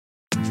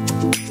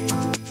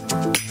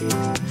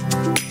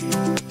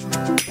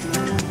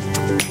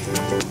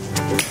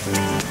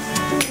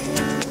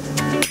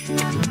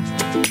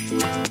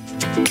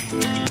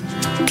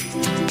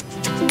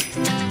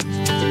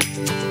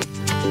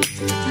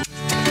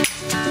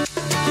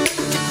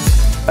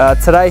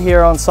Today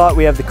here on site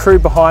we have the crew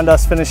behind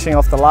us finishing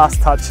off the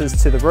last touches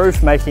to the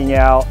roof, making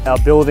our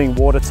building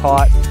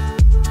watertight.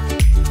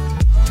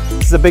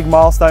 This is a big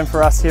milestone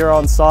for us here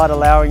on site,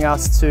 allowing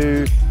us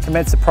to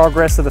commence the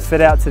progress of the fit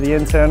out to the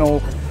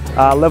internal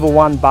level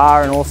 1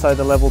 bar and also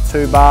the level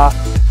 2 bar.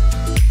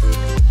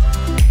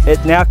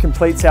 It now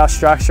completes our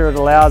structure. It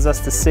allows us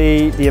to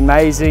see the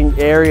amazing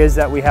areas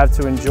that we have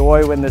to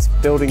enjoy when this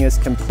building is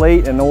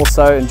complete, and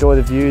also enjoy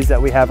the views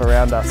that we have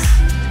around us.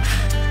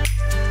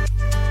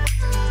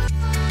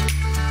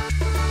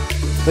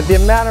 With the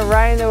amount of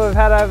rain that we've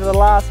had over the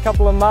last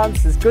couple of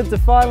months, it's good to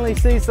finally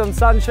see some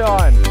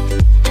sunshine.